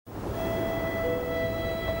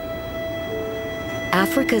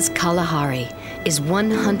Africa's Kalahari is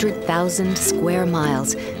 100,000 square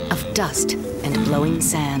miles of dust and blowing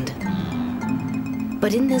sand.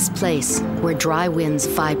 But in this place, where dry winds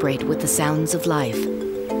vibrate with the sounds of life,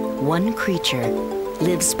 one creature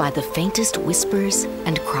lives by the faintest whispers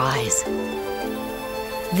and cries.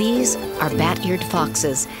 These are bat-eared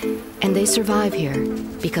foxes, and they survive here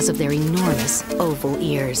because of their enormous oval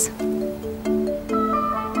ears.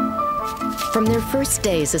 From their first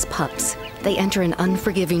days as pups, they enter an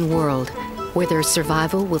unforgiving world where their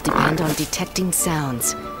survival will depend on detecting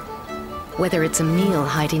sounds, whether it's a meal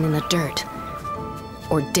hiding in the dirt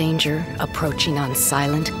or danger approaching on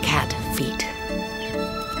silent cat feet.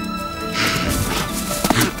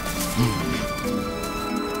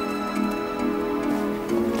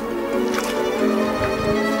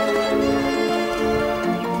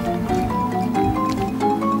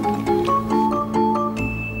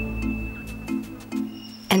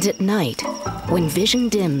 And at night, when vision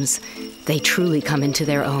dims, they truly come into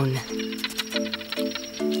their own.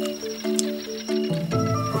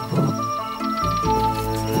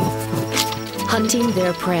 Hunting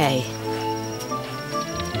their prey,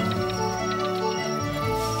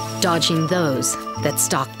 dodging those that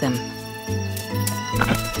stalk them.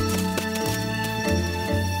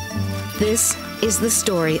 This is the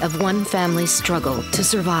story of one family's struggle to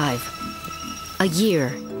survive. A year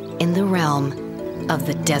in the realm of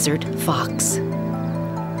the desert fox.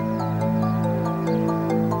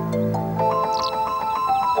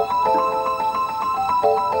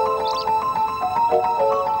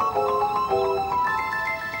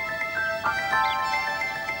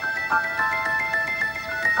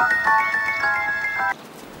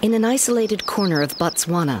 In an isolated corner of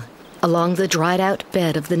Botswana, along the dried-out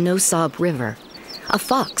bed of the Nosab River, a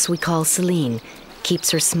fox we call Celine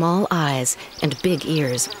keeps her small eyes and big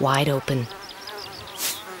ears wide open.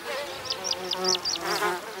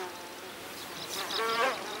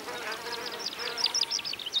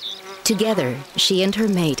 Together, she and her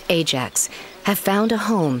mate, Ajax, have found a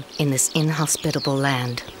home in this inhospitable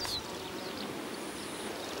land.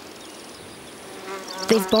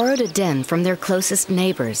 They've borrowed a den from their closest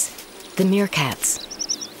neighbors, the meerkats.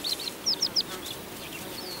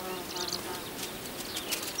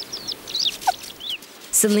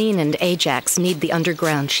 Celine and Ajax need the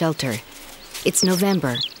underground shelter. It's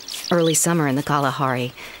November, early summer in the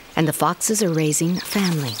Kalahari, and the foxes are raising a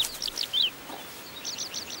family.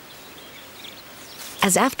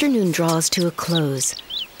 As afternoon draws to a close,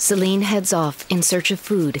 Celine heads off in search of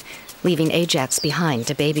food, leaving Ajax behind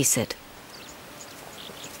to babysit.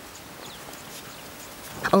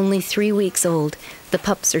 Only 3 weeks old, the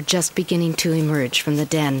pups are just beginning to emerge from the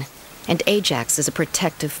den, and Ajax is a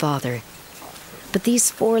protective father. But these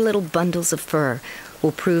 4 little bundles of fur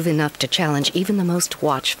will prove enough to challenge even the most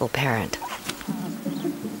watchful parent.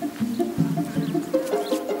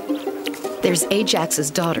 There's Ajax's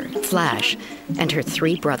daughter, Flash, and her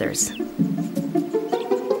 3 brothers.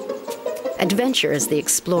 Adventure is the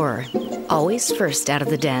explorer, always first out of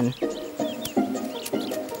the den.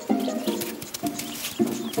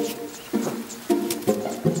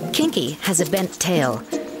 Kinky has a bent tail,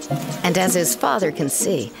 and as his father can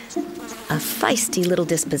see, a feisty little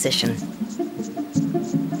disposition.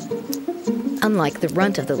 Unlike the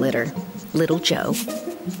runt of the litter, Little Joe.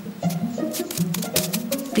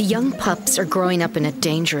 The young pups are growing up in a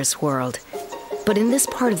dangerous world, but in this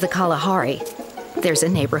part of the Kalahari, there's a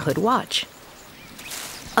neighborhood watch.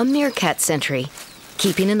 A meerkat sentry,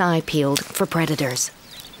 keeping an eye peeled for predators.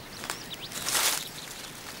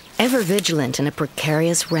 Ever vigilant in a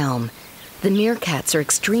precarious realm, the meerkats are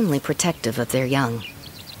extremely protective of their young.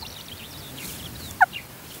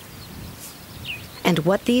 And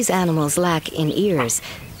what these animals lack in ears,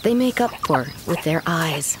 they make up for with their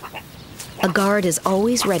eyes. A guard is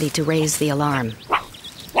always ready to raise the alarm.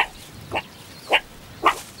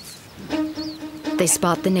 They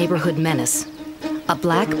spot the neighborhood menace, a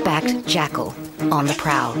black-backed jackal on the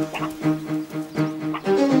prowl.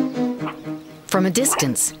 From a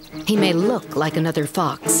distance, he may look like another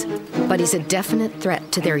fox, but he's a definite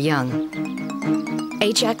threat to their young.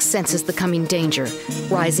 Ajax senses the coming danger,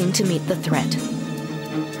 rising to meet the threat.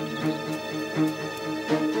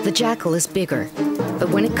 The jackal is bigger, but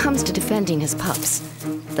when it comes to defending his pups,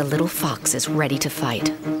 the little fox is ready to fight.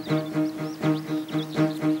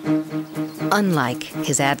 Unlike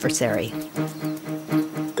his adversary.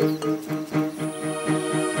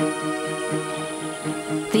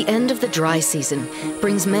 The end of the dry season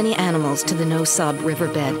brings many animals to the Nosab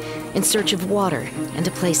riverbed in search of water and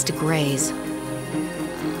a place to graze.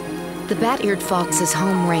 The bat-eared fox's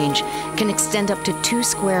home range can extend up to 2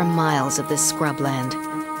 square miles of this scrubland.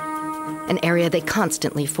 an area they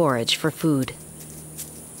constantly forage for food.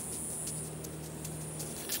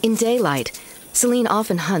 In daylight, Celine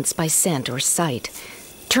often hunts by scent or sight.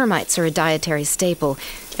 Termites are a dietary staple,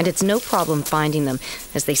 and it's no problem finding them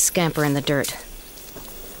as they scamper in the dirt.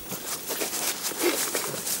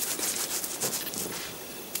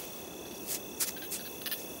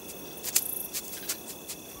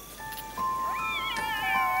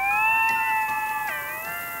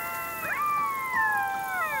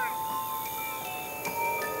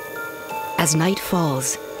 As night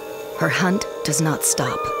falls, her hunt does not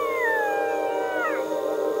stop.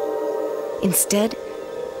 Instead,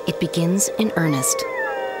 it begins in earnest.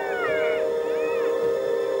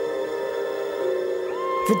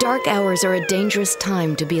 The dark hours are a dangerous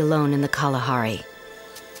time to be alone in the Kalahari.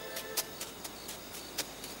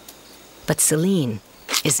 But Celine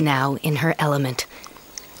is now in her element,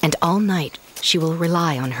 and all night she will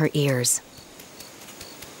rely on her ears.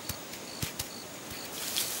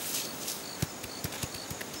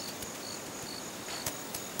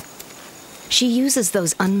 She uses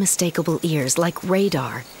those unmistakable ears like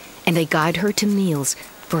radar, and they guide her to meals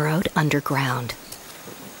burrowed underground.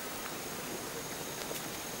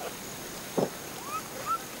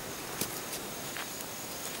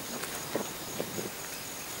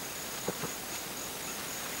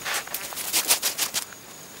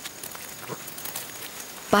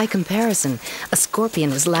 By comparison, a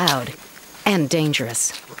scorpion is loud and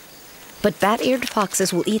dangerous. But bat-eared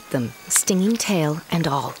foxes will eat them, stinging tail and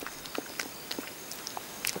all.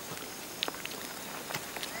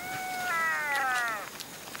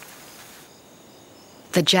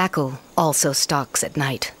 The jackal also stalks at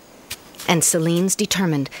night, and Celine's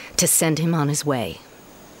determined to send him on his way.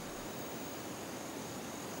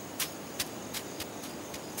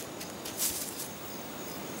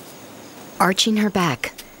 Arching her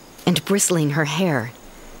back and bristling her hair,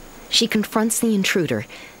 she confronts the intruder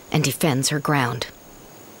and defends her ground.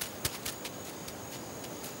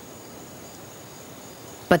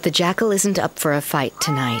 But the jackal isn't up for a fight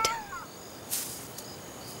tonight.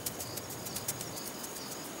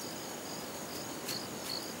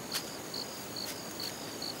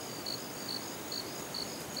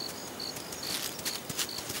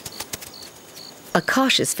 A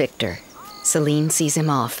cautious victor, Celine sees him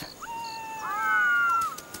off.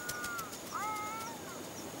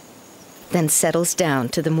 Then settles down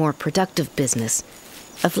to the more productive business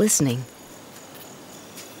of listening.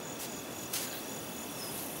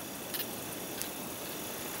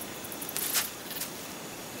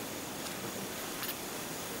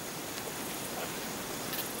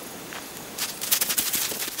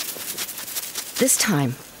 This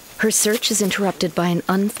time, her search is interrupted by an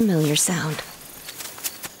unfamiliar sound.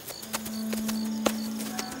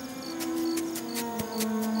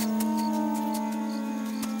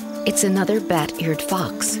 It's another bat-eared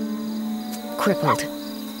fox, crippled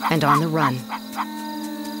and on the run.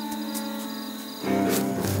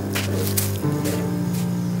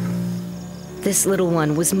 This little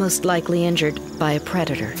one was most likely injured by a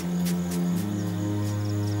predator.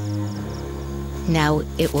 Now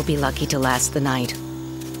it will be lucky to last the night.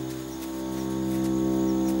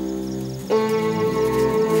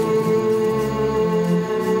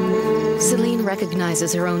 Celine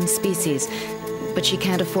recognizes her own species, but she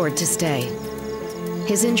can't afford to stay.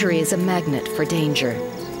 His injury is a magnet for danger,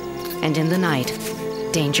 and in the night,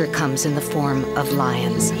 danger comes in the form of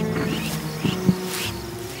lions.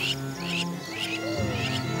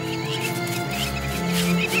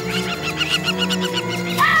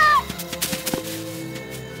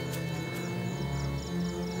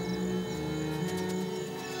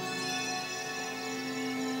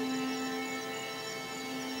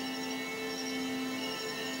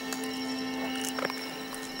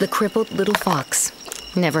 The crippled little fox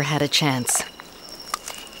never had a chance.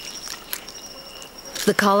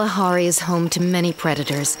 The Kalahari is home to many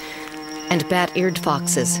predators, and bat-eared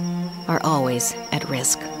foxes are always at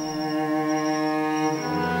risk.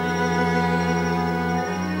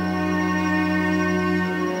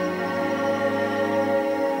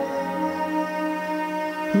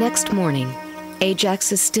 Next morning,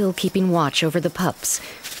 Ajax is still keeping watch over the pups,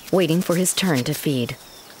 waiting for his turn to feed.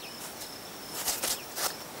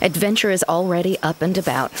 Adventure is already up and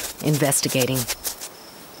about, investigating.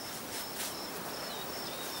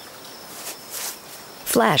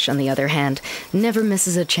 Flash, on the other hand, never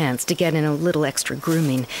misses a chance to get in a little extra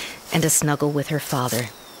grooming and a snuggle with her father.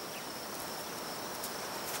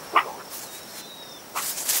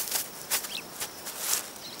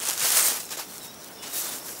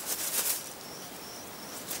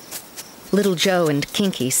 Little Joe and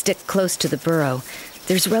Kinky stick close to the burrow.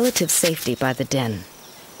 There's relative safety by the den.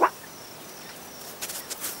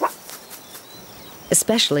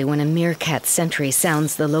 especially when a meerkat sentry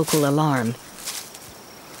sounds the local alarm.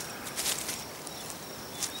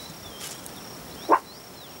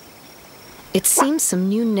 It seems some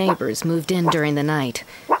new neighbors moved in during the night,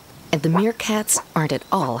 and the meerkats aren't at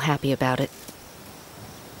all happy about it.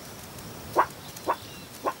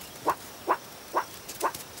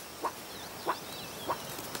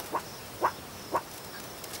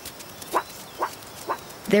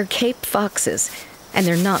 They're Cape foxes, and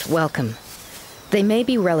they're not welcome. They may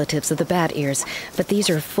be relatives of the bat ears, but these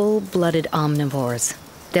are full-blooded omnivores.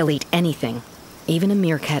 They'll eat anything, even a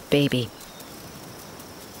meerkat baby.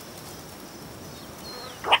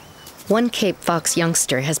 One Cape fox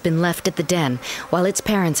youngster has been left at the den while its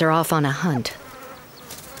parents are off on a hunt.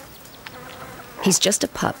 He's just a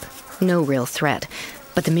pup, no real threat,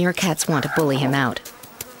 but the meerkats want to bully him out.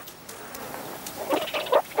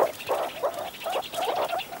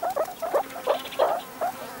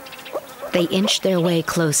 They inch their way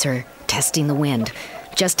closer, testing the wind,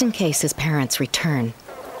 just in case his parents return.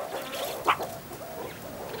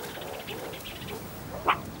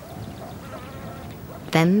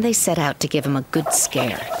 Then they set out to give him a good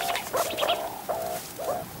scare.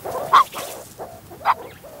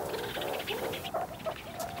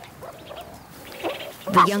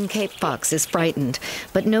 The young Cape fox is frightened,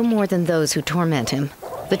 but no more than those who torment him.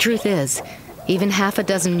 The truth is, even half a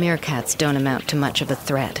dozen meerkats don't amount to much of a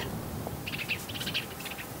threat.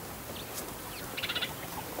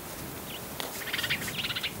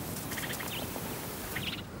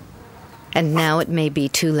 And now it may be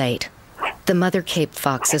too late. The mother Cape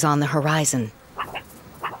fox is on the horizon.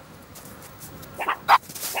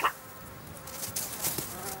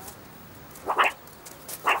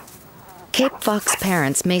 Cape fox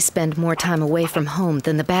parents may spend more time away from home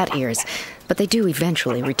than the bat ears, but they do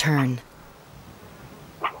eventually return.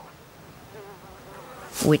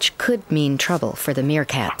 Which could mean trouble for the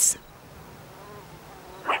meerkats.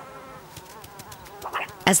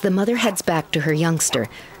 As the mother heads back to her youngster,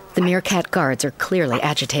 the meerkat guards are clearly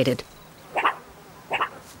agitated.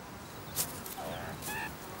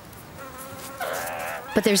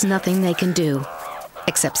 But there's nothing they can do,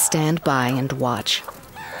 except stand by and watch.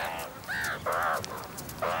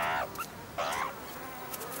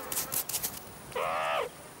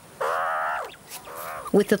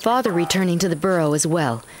 With the father returning to the burrow as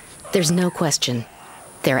well, there's no question.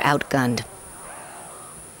 They're outgunned.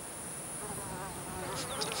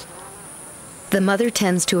 The mother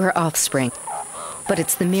tends to her offspring, but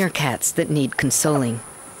it's the meerkats that need consoling.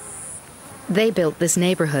 They built this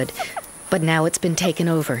neighborhood, but now it's been taken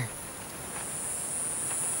over.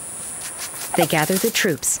 They gather the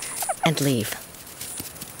troops and leave.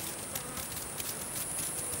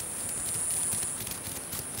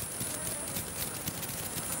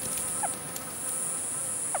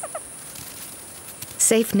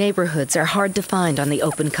 Safe neighborhoods are hard to find on the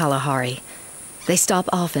open Kalahari. They stop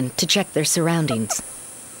often to check their surroundings.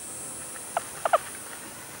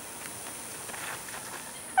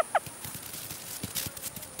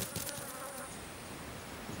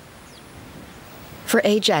 For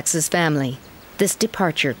Ajax's family, this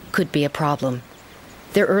departure could be a problem.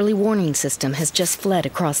 Their early warning system has just fled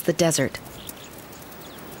across the desert.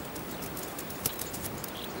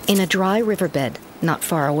 In a dry riverbed, not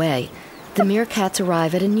far away, the meerkats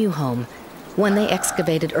arrive at a new home, one they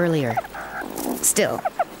excavated earlier. Still,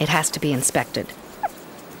 it has to be inspected.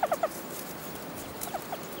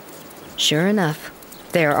 Sure enough,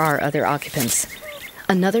 there are other occupants.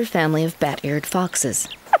 Another family of bat-eared foxes.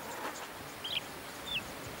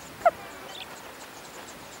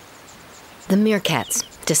 The meerkats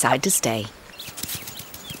decide to stay.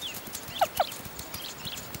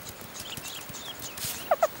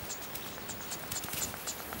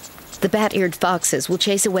 The bat-eared foxes will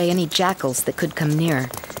chase away any jackals that could come near.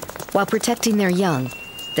 While protecting their young,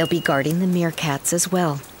 they'll be guarding the meerkats as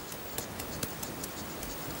well.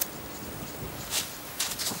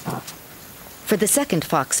 For the second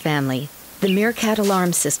fox family, the meerkat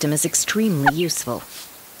alarm system is extremely useful.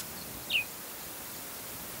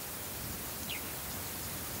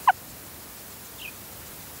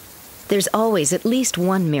 There's always at least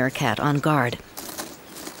one meerkat on guard.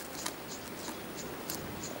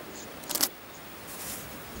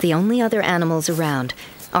 The only other animals around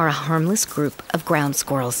are a harmless group of ground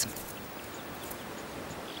squirrels.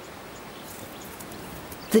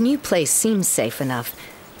 The new place seems safe enough,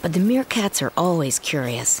 but the meerkats are always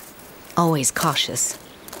curious, always cautious.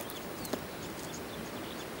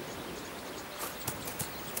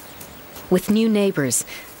 With new neighbors,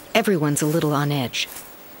 everyone's a little on edge.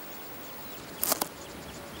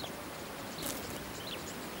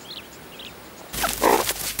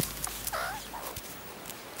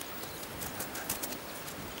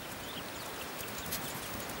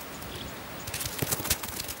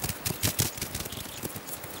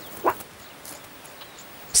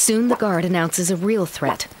 Soon the guard announces a real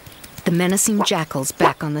threat. The menacing jackal's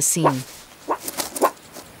back on the scene.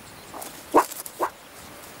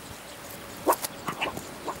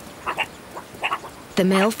 The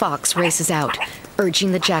male fox races out,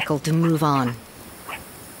 urging the jackal to move on.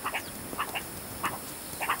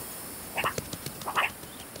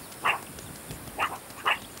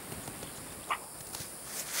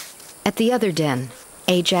 At the other den,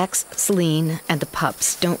 Ajax, Selene, and the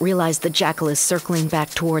pups don't realize the jackal is circling back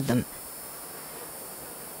toward them.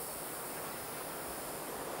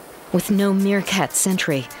 With no meerkat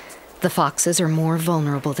sentry, the foxes are more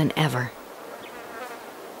vulnerable than ever.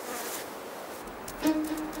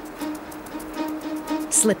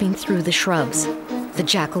 Slipping through the shrubs, the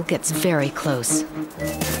jackal gets very close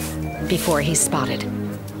before he's spotted.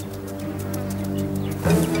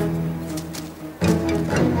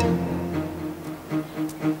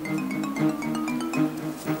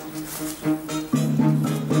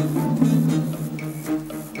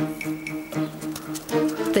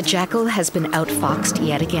 The jackal has been outfoxed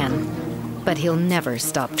yet again, but he'll never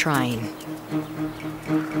stop trying.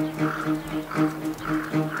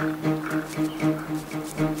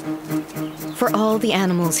 For all the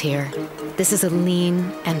animals here, this is a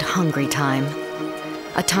lean and hungry time.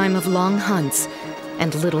 A time of long hunts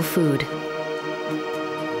and little food.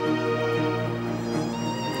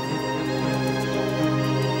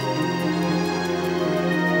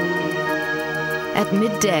 At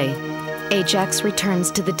midday, Ajax returns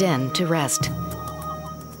to the den to rest.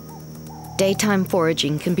 Daytime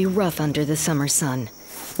foraging can be rough under the summer sun,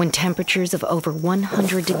 when temperatures of over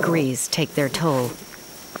 100 degrees take their toll.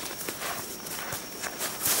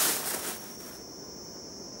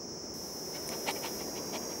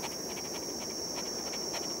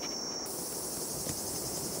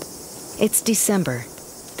 It's December,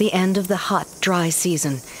 the end of the hot, dry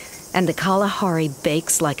season, and the Kalahari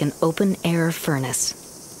bakes like an open-air furnace.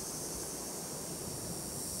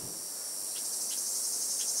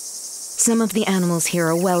 Some of the animals here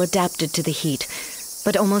are well adapted to the heat,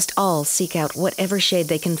 but almost all seek out whatever shade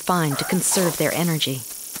they can find to conserve their energy.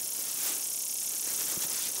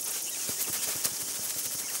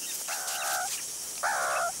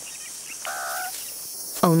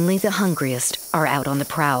 Only the hungriest are out on the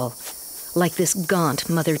prowl, like this gaunt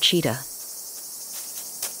mother cheetah.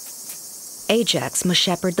 Ajax must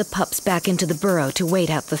shepherd the pups back into the burrow to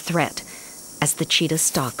wait out the threat, as the cheetah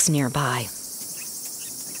stalks nearby.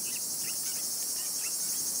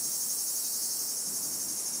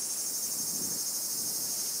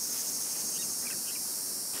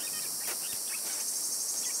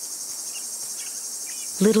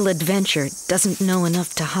 Little Adventure doesn't know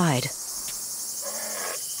enough to hide.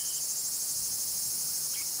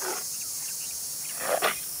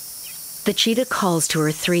 The cheetah calls to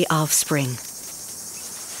her 3 offspring.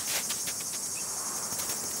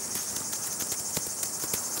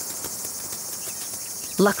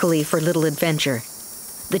 Luckily for Little Adventure,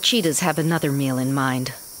 the cheetahs have another meal in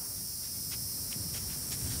mind.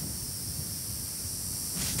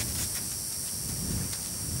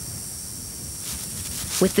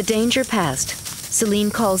 With the danger past,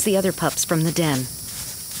 Selene calls the other pups from the den.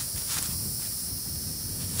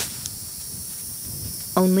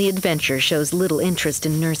 Only Adventure shows little interest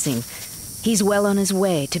in nursing. He's well on his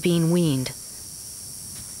way to being weaned.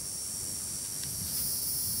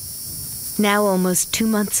 Now almost 2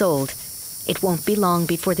 months old, it won't be long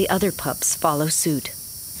before the other pups follow suit.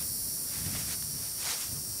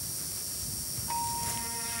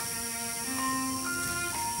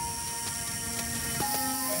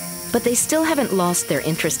 But they still haven't lost their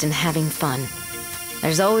interest in having fun.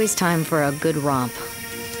 There's always time for a good romp.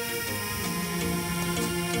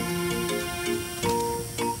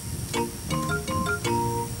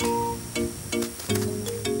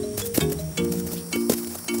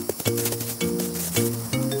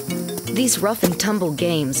 These rough and tumble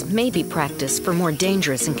games may be practice for more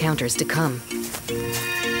dangerous encounters to come.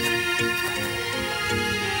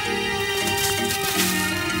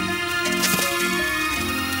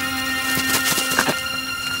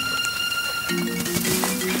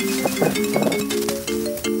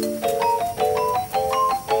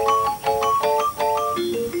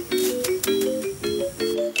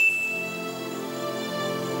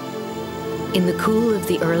 In the cool of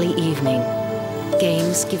the early evening,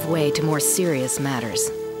 games give way to more serious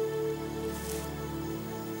matters.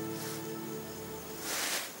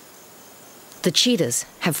 The cheetahs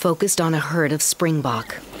have focused on a herd of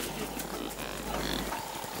springbok.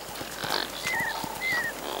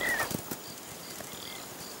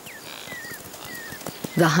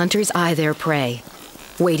 The hunters eye their prey,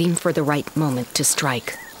 waiting for the right moment to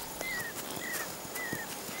strike.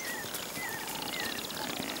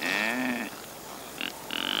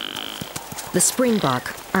 The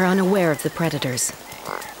springbok are unaware of the predators.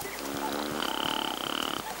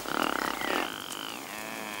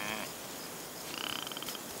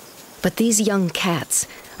 But these young cats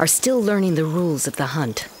are still learning the rules of the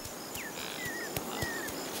hunt.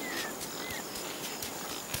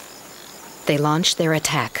 They launch their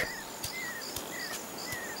attack.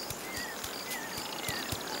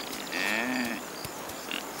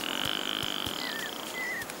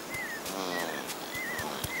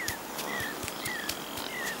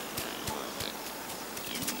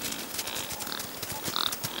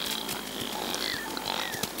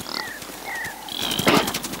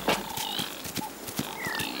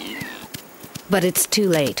 But it's too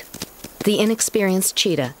late. The inexperienced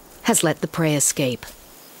cheetah has let the prey escape.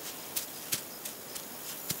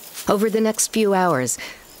 Over the next few hours,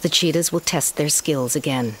 the cheetahs will test their skills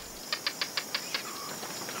again.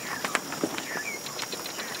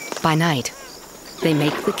 By night, they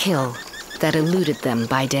make the kill that eluded them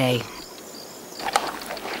by day.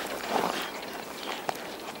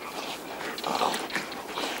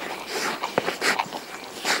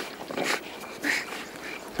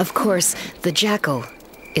 Of course, the jackal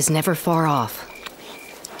is never far off.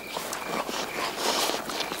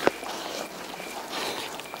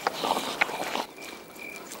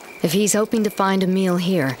 If he's hoping to find a meal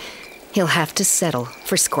here, he'll have to settle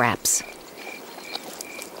for scraps.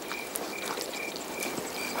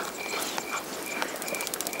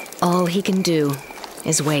 All he can do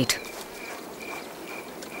is wait.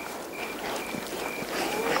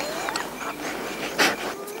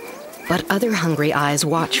 But other hungry eyes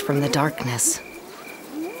watch from the darkness.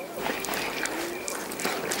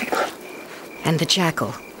 And the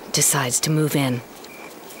jackal decides to move in.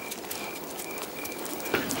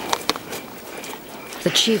 The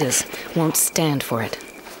cheetahs won't stand for it.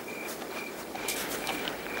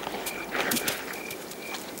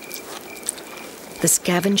 The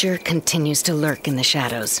scavenger continues to lurk in the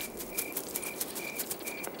shadows.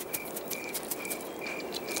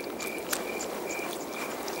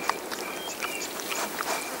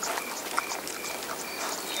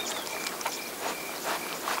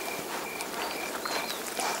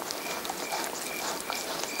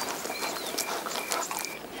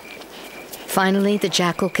 Finally, the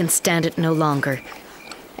jackal can stand it no longer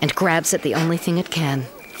and grabs at the only thing it can,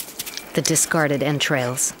 the discarded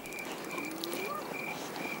entrails.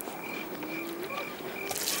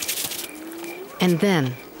 And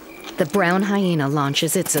then, the brown hyena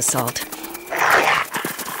launches its assault.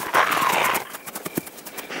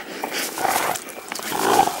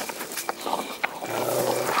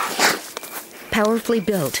 Powerfully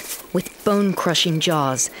built, with bone-crushing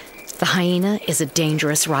jaws, the hyena is a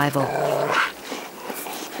dangerous rival.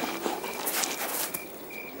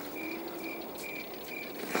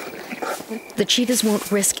 The cheetahs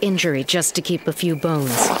won't risk injury just to keep a few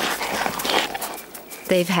bones.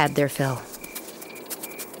 They've had their fill.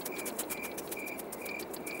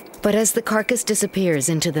 But as the carcass disappears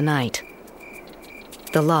into the night,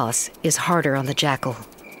 the loss is harder on the jackal.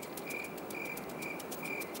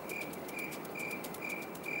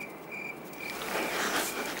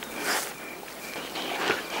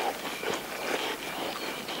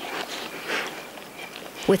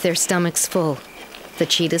 With their stomachs full, the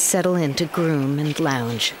cheetahs settle in to groom and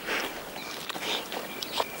lounge.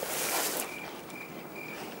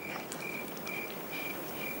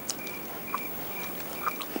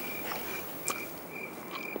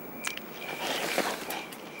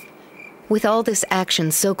 With all this action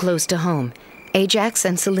so close to home, Ajax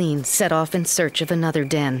and Celine set off in search of another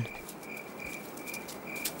den.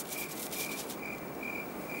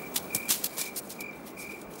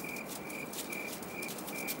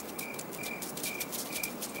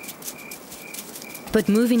 But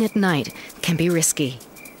moving at night can be risky.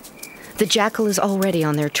 The jackal is already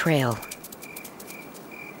on their trail.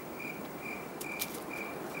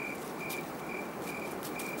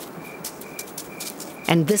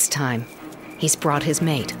 And this time, he's brought his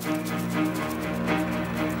mate.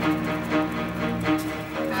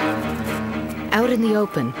 Out in the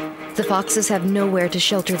open, the foxes have nowhere to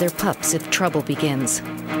shelter their pups if trouble begins.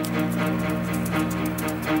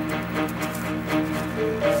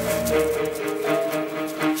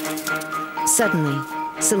 Suddenly,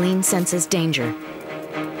 Celine senses danger.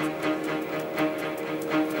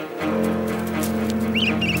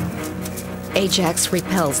 Ajax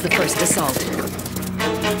repels the first assault.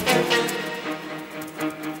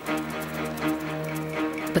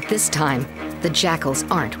 But this time, the jackals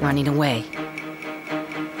aren't running away.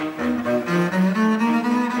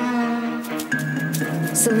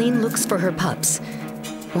 Celine looks for her pups.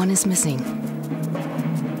 One is missing.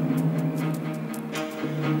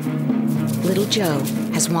 little Joe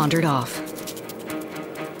has wandered off.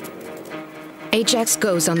 Ajax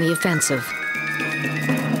goes on the offensive.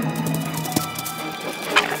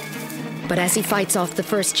 But as he fights off the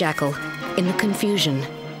first jackal, in the confusion,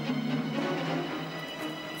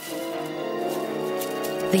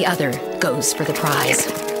 the other goes for the prize.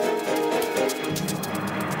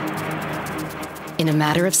 In a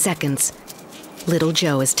matter of seconds, little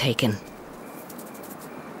Joe is taken.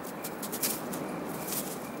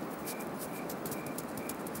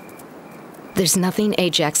 There's nothing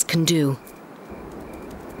Ajax can do.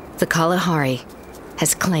 The Kalahari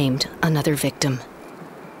has claimed another victim.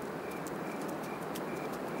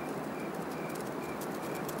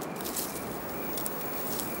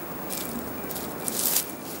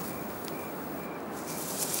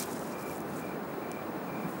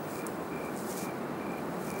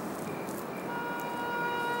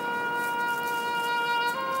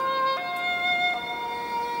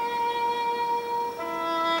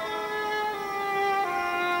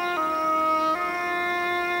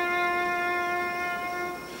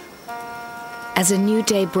 As a new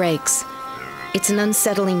day breaks, it's an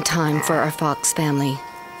unsettling time for our fox family.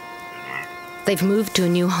 They've moved to a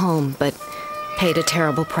new home, but paid a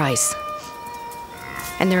terrible price.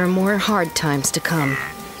 And there are more hard times to come.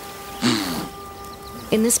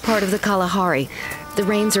 In this part of the Kalahari, the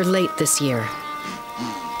rains are late this year.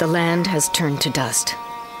 The land has turned to dust.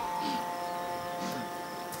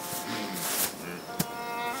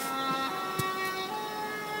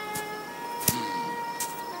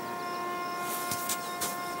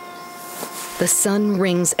 The sun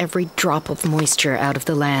wrings every drop of moisture out of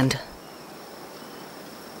the land.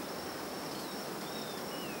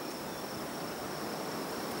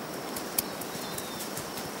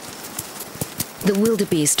 The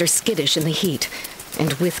wildebeest are skittish in the heat,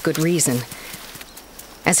 and with good reason.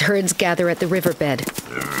 As herds gather at the riverbed,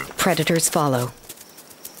 predators follow.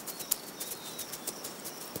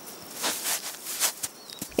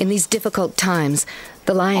 In these difficult times,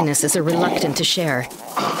 the lionesses are reluctant to share,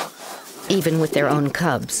 even with their own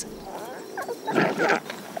cubs.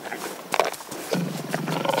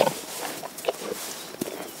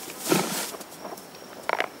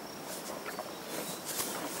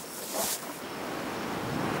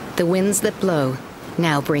 The winds that blow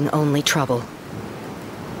now bring only trouble.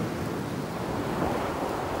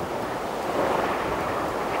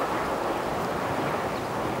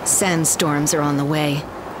 Sandstorms are on the way.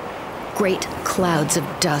 Great clouds of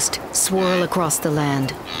dust swirl across the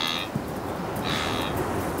land.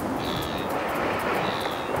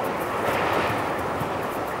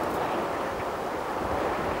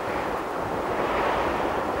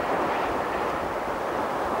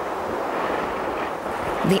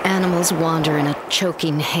 The animals wander in a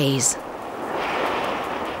choking haze.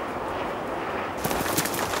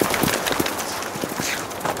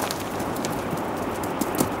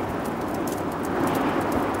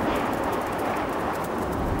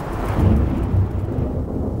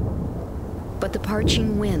 But the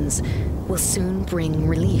parching winds will soon bring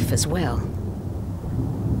relief as well.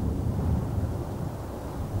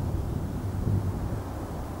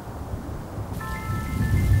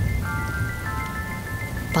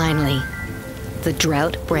 Finally, the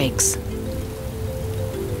drought breaks.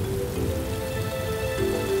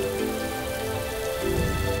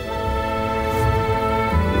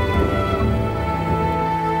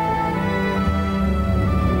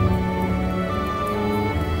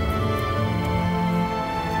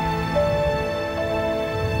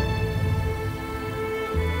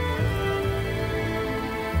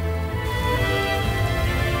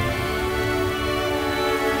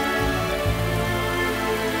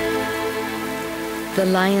 The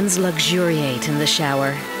lions luxuriate in the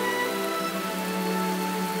shower.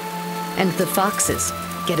 And the foxes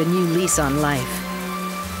get a new lease on life.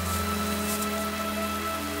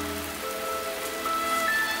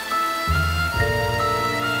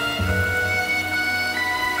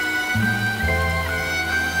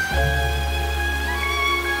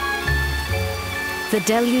 The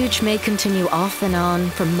deluge may continue off and on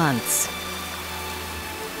for months.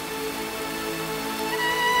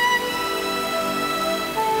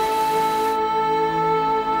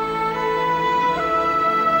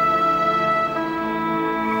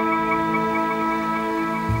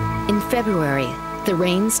 In February, the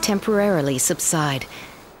rains temporarily subside,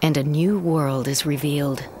 and a new world is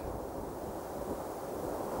revealed.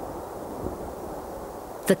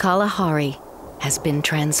 The Kalahari has been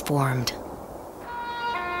transformed.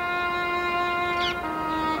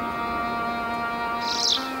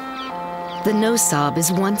 The Nosab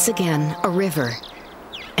is once again a river,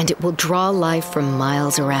 and it will draw life from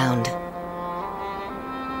miles around.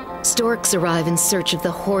 Storks arrive in search of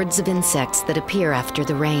the hordes of insects that appear after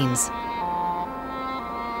the rains.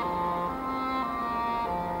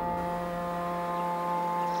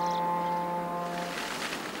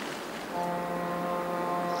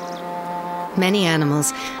 Many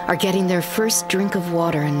animals are getting their first drink of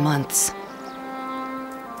water in months.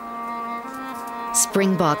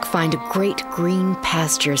 Springbok find a great green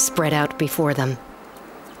pasture spread out before them.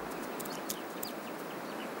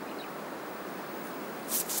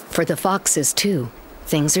 For the foxes, too,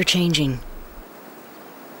 things are changing.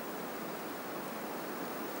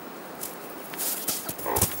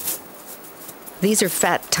 These are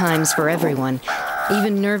fat times for everyone.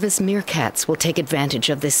 Even nervous meerkats will take advantage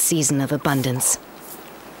of this season of abundance.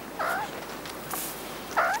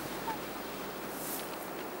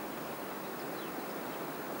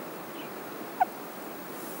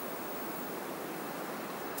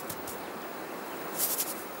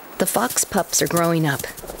 The fox pups are growing up.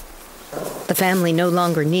 The family no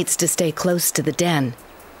longer needs to stay close to the den.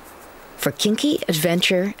 For Kinky,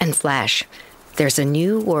 Adventure, and Flash, there's a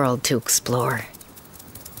new world to explore.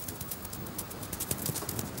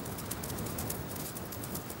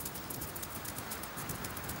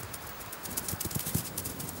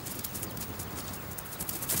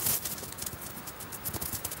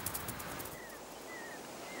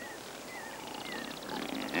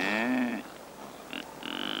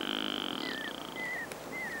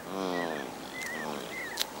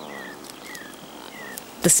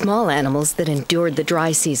 The small animals that endured the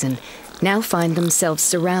dry season now find themselves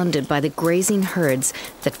surrounded by the grazing herds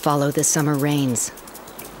that follow the summer rains.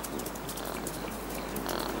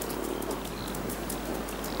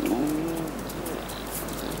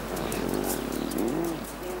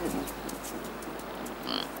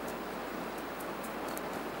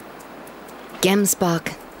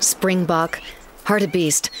 Gemsbok, Springbok,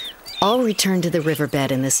 hartebeest all return to the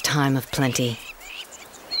riverbed in this time of plenty.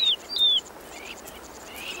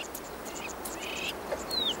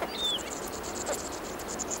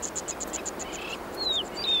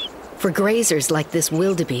 For grazers like this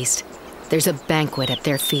wildebeest, there's a banquet at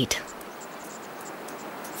their feet.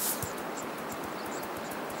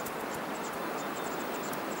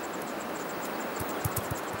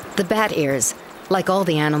 The bat ears, like all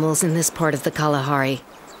the animals in this part of the Kalahari,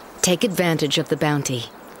 take advantage of the bounty.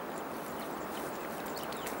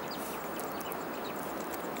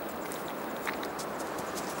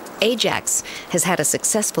 Ajax has had a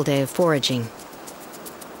successful day of foraging.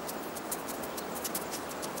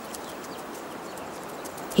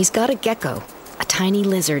 He's got a gecko, a tiny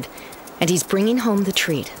lizard, and he's bringing home the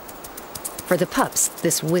treat. For the pups,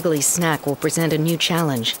 this wiggly snack will present a new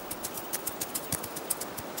challenge.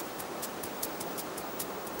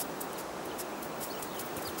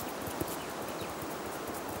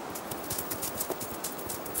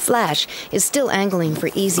 Flash is still angling for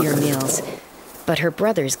easier meals, but her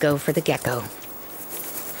brothers go for the gecko.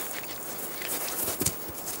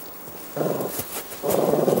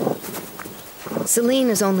 Celine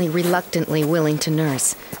is only reluctantly willing to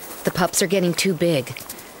nurse. The pups are getting too big.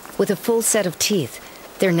 With a full set of teeth,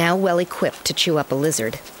 they're now well equipped to chew up a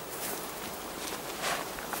lizard.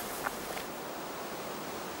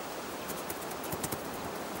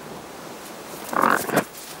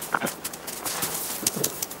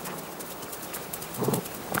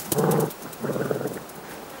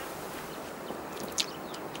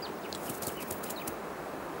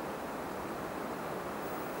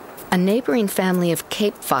 A neighboring family of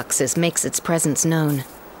Cape foxes makes its presence known.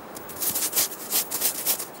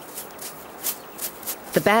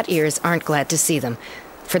 The bat ears aren't glad to see them.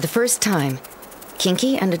 For the first time,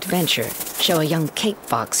 Kinky and Adventure show a young Cape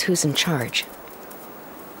fox who's in charge.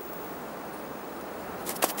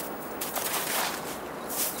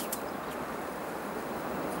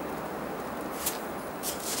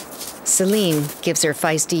 Celine gives her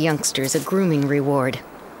feisty youngsters a grooming reward.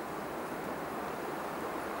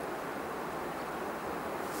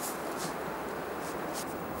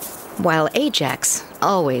 While Ajax,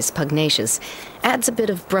 always pugnacious, adds a bit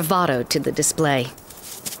of bravado to the display.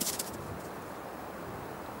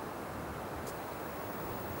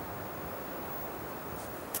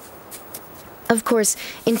 Of course,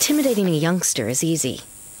 intimidating a youngster is easy.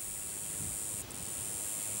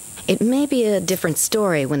 It may be a different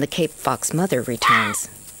story when the Cape Fox mother returns.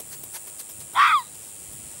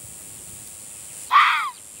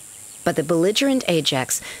 But the belligerent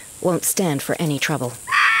Ajax won't stand for any trouble.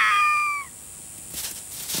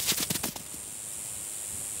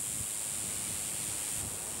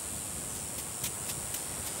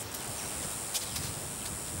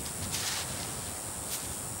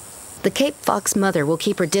 The Cape Fox mother will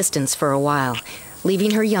keep her distance for a while,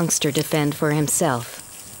 leaving her youngster to fend for himself.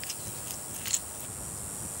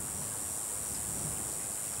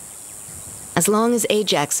 As long as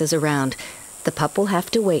Ajax is around, the pup will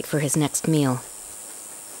have to wait for his next meal.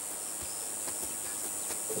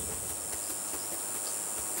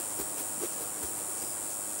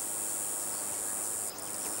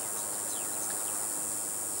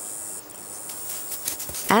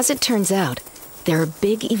 As it turns out, there are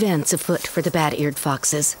big events afoot for the bat-eared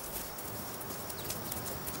foxes.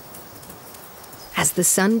 As the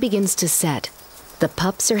sun begins to set, the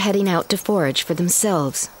pups are heading out to forage for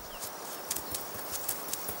themselves.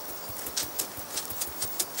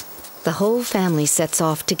 The whole family sets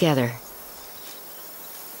off together.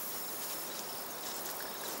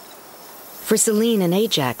 For Celine and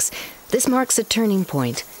Ajax, this marks a turning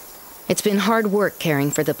point. It's been hard work caring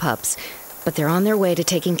for the pups, but they're on their way to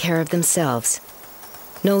taking care of themselves.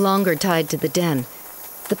 No longer tied to the den,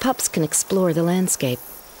 the pups can explore the landscape.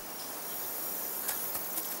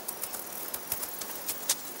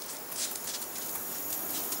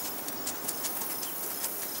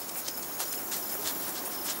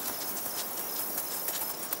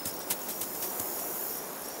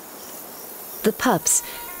 The pups,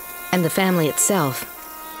 and the family itself,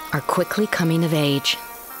 are quickly coming of age.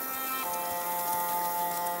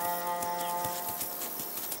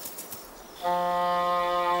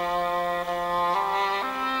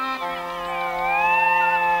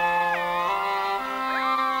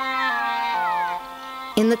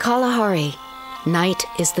 In the Kalahari, night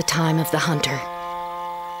is the time of the hunter.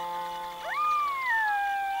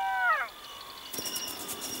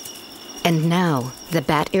 And now, the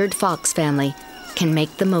bat-eared fox family can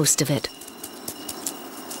make the most of it.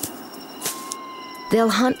 They'll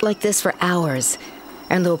hunt like this for hours,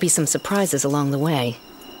 and there'll be some surprises along the way.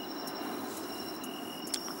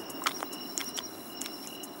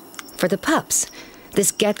 For the pups,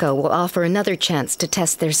 this gecko will offer another chance to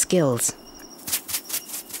test their skills.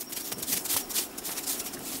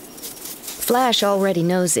 Flash already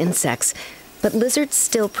knows insects, but lizards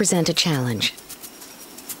still present a challenge.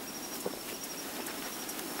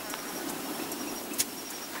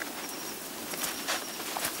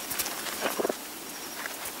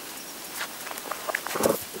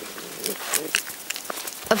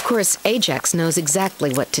 Of course, Ajax knows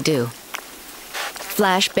exactly what to do.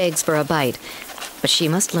 Flash begs for a bite, but she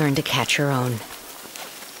must learn to catch her own.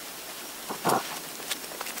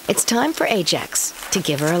 It's time for Ajax to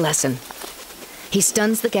give her a lesson. He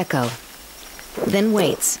stuns the gecko, then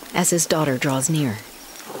waits as his daughter draws near.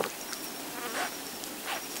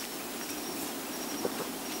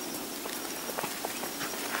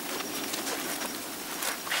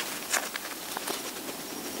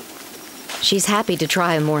 She's happy to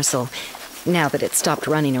try a morsel, now that it's stopped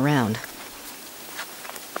running around.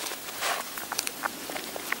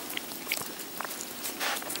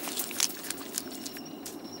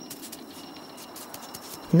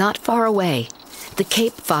 Not far away, the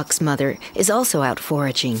Cape fox mother is also out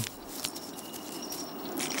foraging.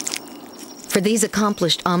 For these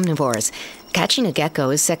accomplished omnivores, catching a gecko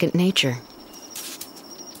is second nature.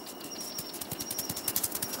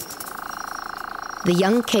 The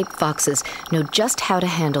young Cape foxes know just how to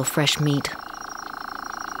handle fresh meat.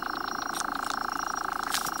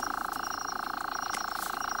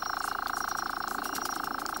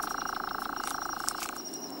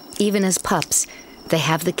 Even as pups, they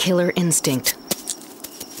have the killer instinct.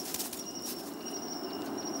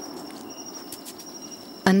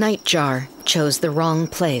 A nightjar chose the wrong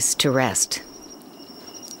place to rest.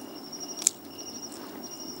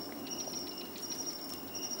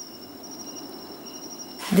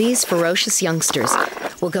 These ferocious youngsters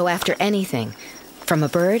will go after anything, from a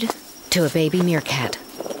bird to a baby meerkat.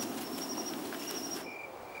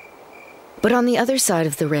 But on the other side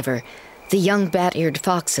of the river, the young bat-eared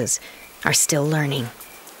foxes are still learning.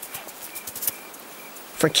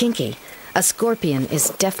 For Kinky, a scorpion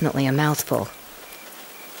is definitely a mouthful.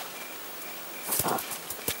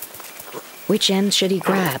 Which end should he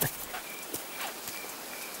grab?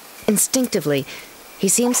 Instinctively, he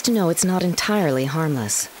seems to know it's not entirely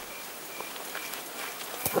harmless.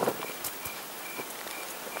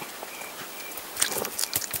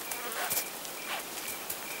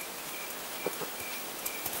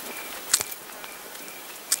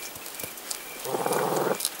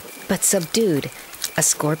 But subdued, a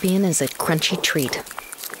scorpion is a crunchy treat.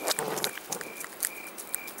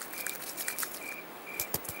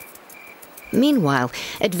 Meanwhile,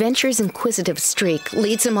 Adventure's inquisitive streak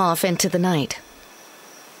leads him off into the night.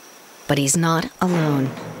 But he's not alone.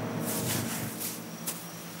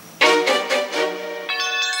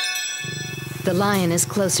 The lion is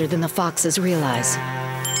closer than the foxes realize.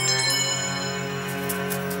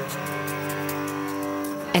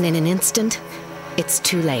 And in an instant, it's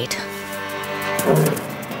too late.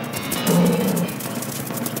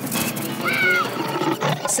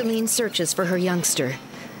 Celine searches for her youngster,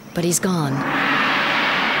 but he's gone.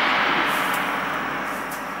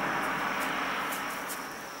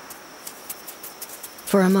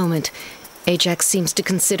 For a moment, Ajax seems to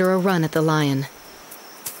consider a run at the lion.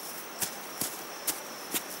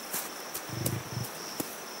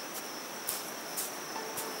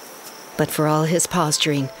 But for all his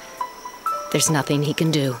posturing, there's nothing he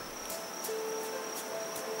can do.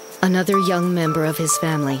 Another young member of his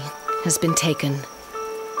family has been taken.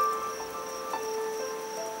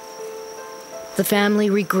 The family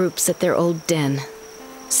regroups at their old den,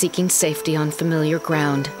 seeking safety on familiar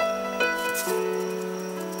ground.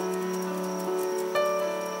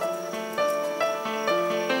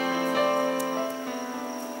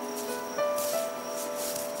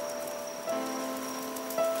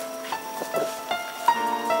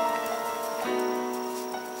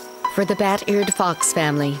 For the bat-eared fox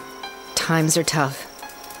family, times are tough.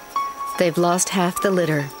 They've lost half the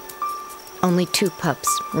litter. Only 2 pups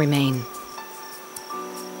remain.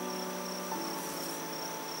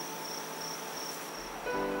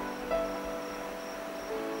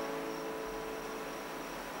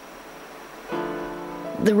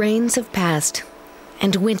 The rains have passed,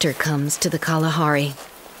 and winter comes to the Kalahari.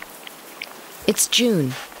 It's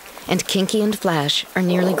June, and Kinky and Flash are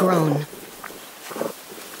nearly grown.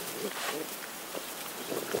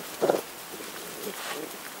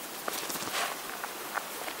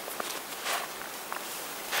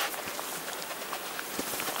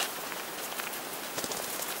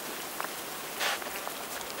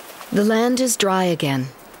 The land is dry again,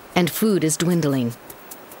 and food is dwindling.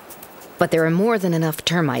 But there are more than enough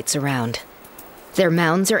termites around. Their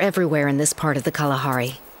mounds are everywhere in this part of the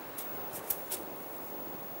Kalahari.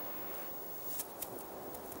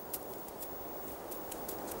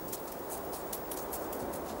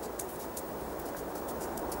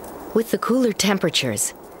 With the cooler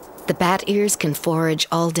temperatures, the bat ears can forage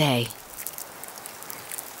all day.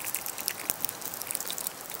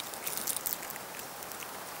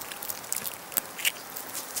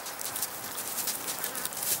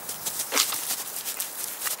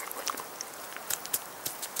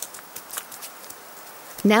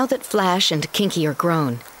 Now that Flash and Kinky are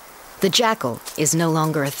grown, the jackal is no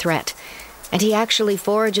longer a threat, and he actually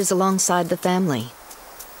forages alongside the family.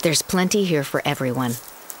 There's plenty here for everyone.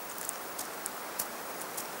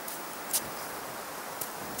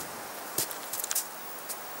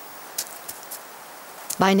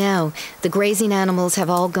 By now, the grazing animals have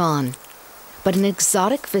all gone, but an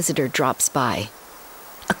exotic visitor drops by,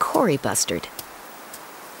 a Cory bustard.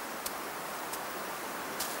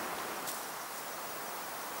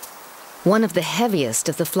 One of the heaviest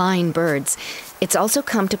of the flying birds, it's also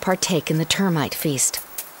come to partake in the termite feast.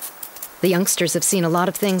 The youngsters have seen a lot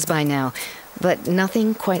of things by now, but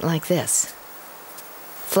nothing quite like this.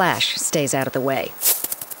 Flash stays out of the way.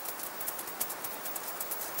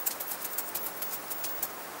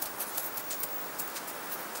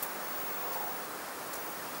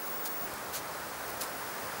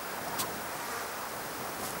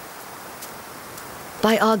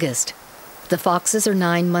 By August, the foxes are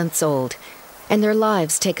 9 months old, and their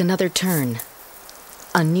lives take another turn.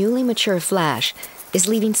 A newly mature Flash is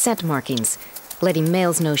leaving scent markings, letting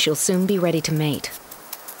males know she'll soon be ready to mate.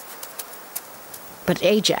 But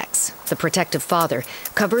Ajax, the protective father,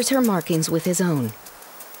 covers her markings with his own.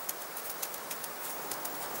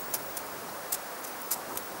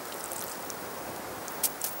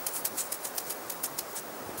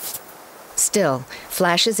 Still,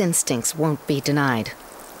 Flash's instincts won't be denied.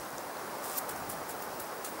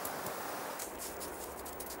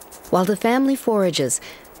 While the family forages,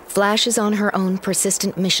 Flash is on her own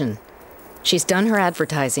persistent mission. She's done her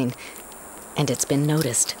advertising, and it's been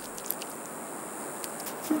noticed.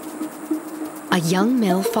 A young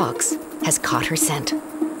male fox has caught her scent.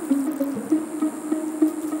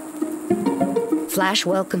 Flash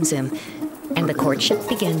welcomes him, and the courtship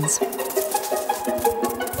begins.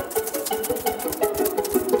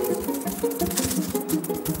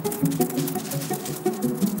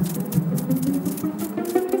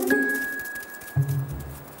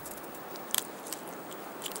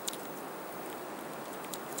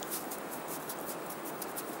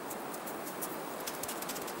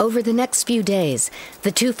 Over the next few days,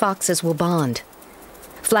 the 2 foxes will bond.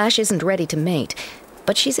 Flash isn't ready to mate,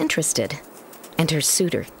 but she's interested, and her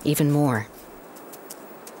suitor even more.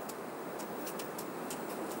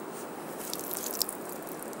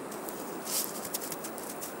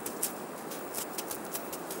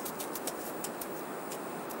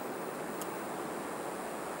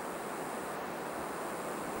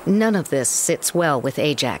 None of this sits well with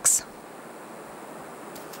Ajax.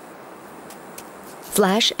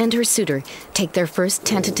 Flash and her suitor take their first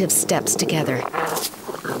tentative steps together.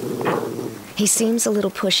 He seems a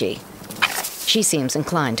little pushy. She seems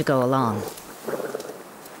inclined to go along.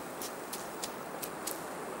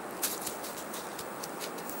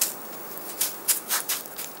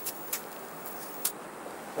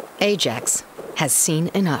 Ajax has seen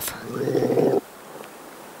enough.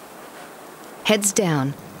 Heads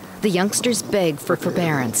down, the youngsters beg for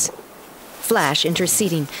forbearance, Flash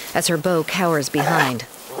interceding as her bow cowers behind.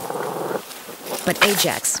 But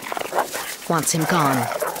Ajax wants him gone.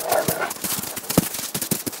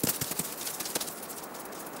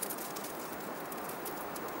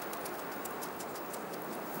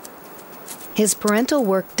 His parental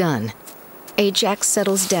work done, Ajax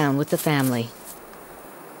settles down with the family.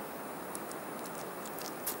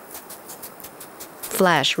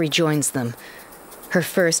 Flash rejoins them. Her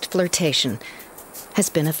first flirtation has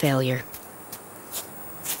been a failure.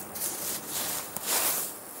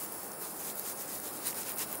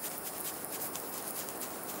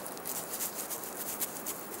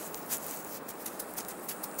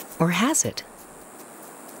 Or has it?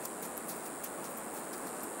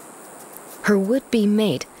 Her would-be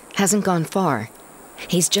mate hasn't gone far.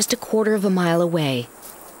 He's just a quarter of a mile away.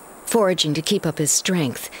 Foraging to keep up his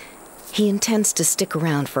strength, he intends to stick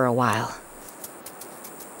around for a while.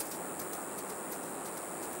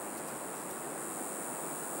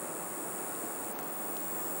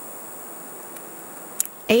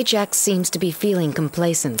 Ajax seems to be feeling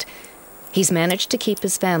complacent. He's managed to keep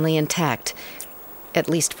his family intact, at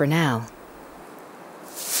least for now.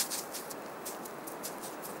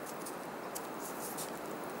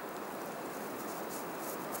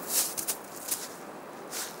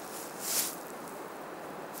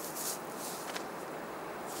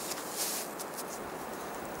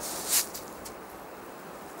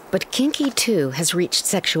 But Kinky, too, has reached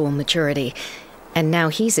sexual maturity, and now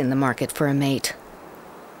he's in the market for a mate.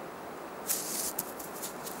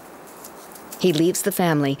 He leaves the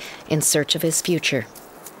family in search of his future.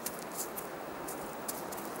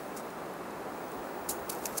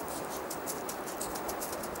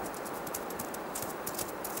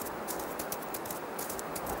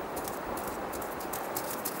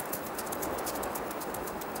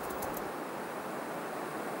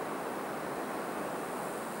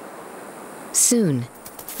 Soon,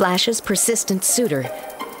 Flash's persistent suitor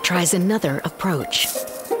tries another approach.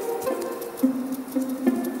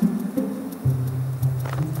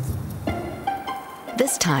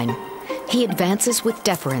 This time, he advances with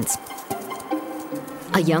deference.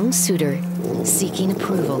 A young suitor seeking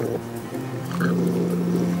approval.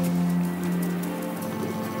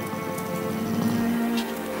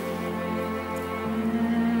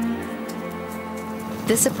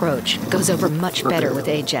 This approach goes over much better with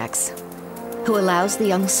Ajax, who allows the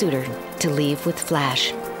young suitor to leave with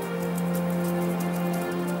Flash.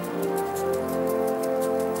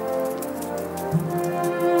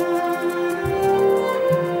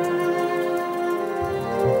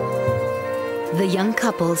 The young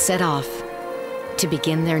couple set off to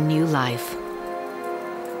begin their new life.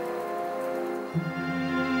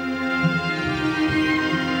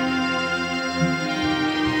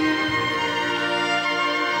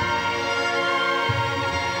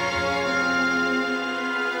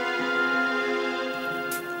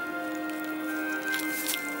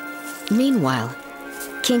 Meanwhile,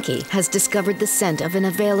 Kinky has discovered the scent of an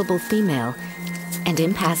available female, and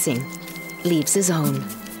in passing, leaves his own.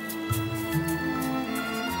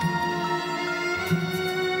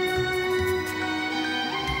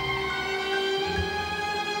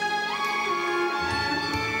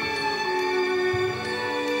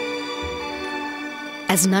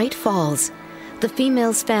 As night falls, the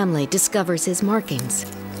female's family discovers his markings.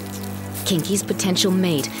 Kinky's potential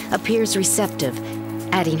mate appears receptive,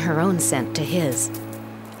 adding her own scent to his.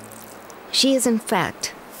 She is in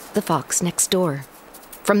fact the fox next door,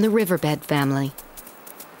 from the riverbed family.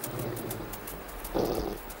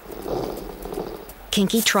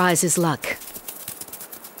 Kinky tries his luck.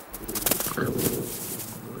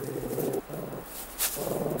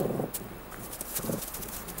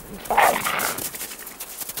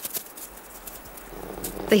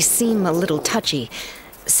 They seem a little touchy,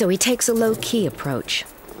 so he takes a low-key approach.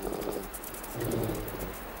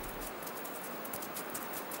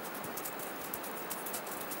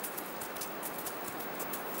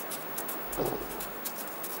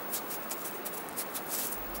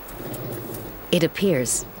 It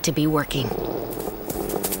appears to be working.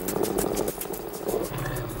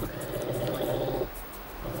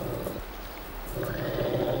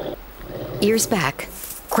 Ears back,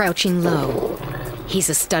 Crouching low, he's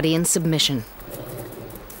a study in submission.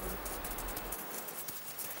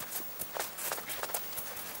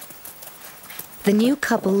 The new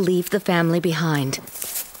couple leave the family behind,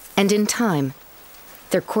 and in time,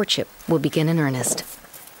 their courtship will begin in earnest.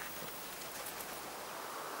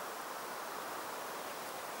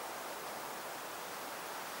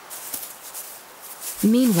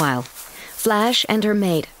 Meanwhile, Flash and her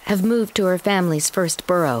mate have moved to her family's first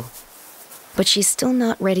burrow, but she's still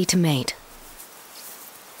not ready to mate.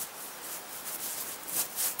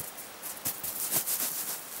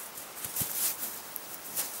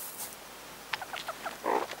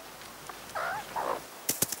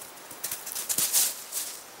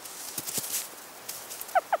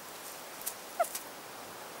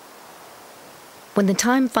 When the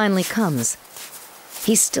time finally comes,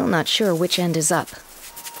 he's still not sure which end is up.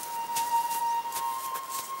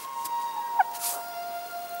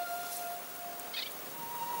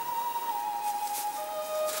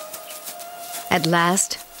 At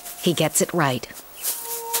last, he gets it right.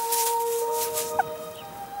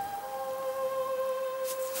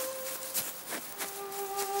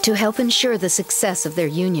 To help ensure the success of their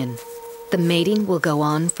union, the mating will go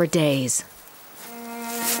on for days.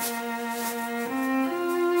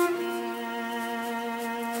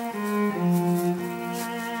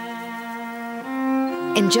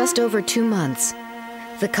 In just over 2 months,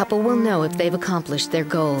 the couple will know if they've accomplished their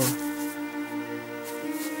goal.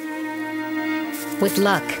 With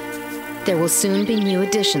luck, there will soon be new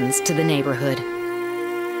additions to the neighborhood.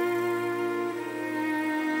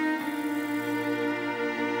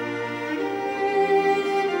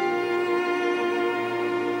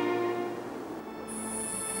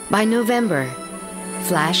 By November,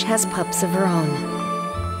 Flash has pups of her own,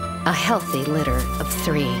 a healthy litter of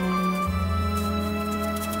 3.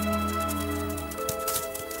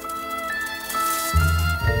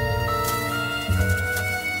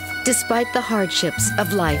 Despite the hardships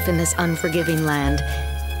of life in this unforgiving land,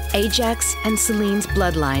 Ajax and Celine's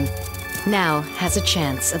bloodline now has a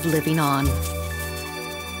chance of living on.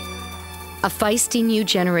 A feisty new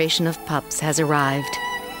generation of pups has arrived.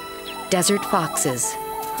 Desert foxes,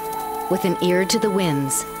 with an ear to the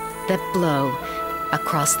winds that blow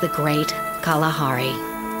across the great Kalahari.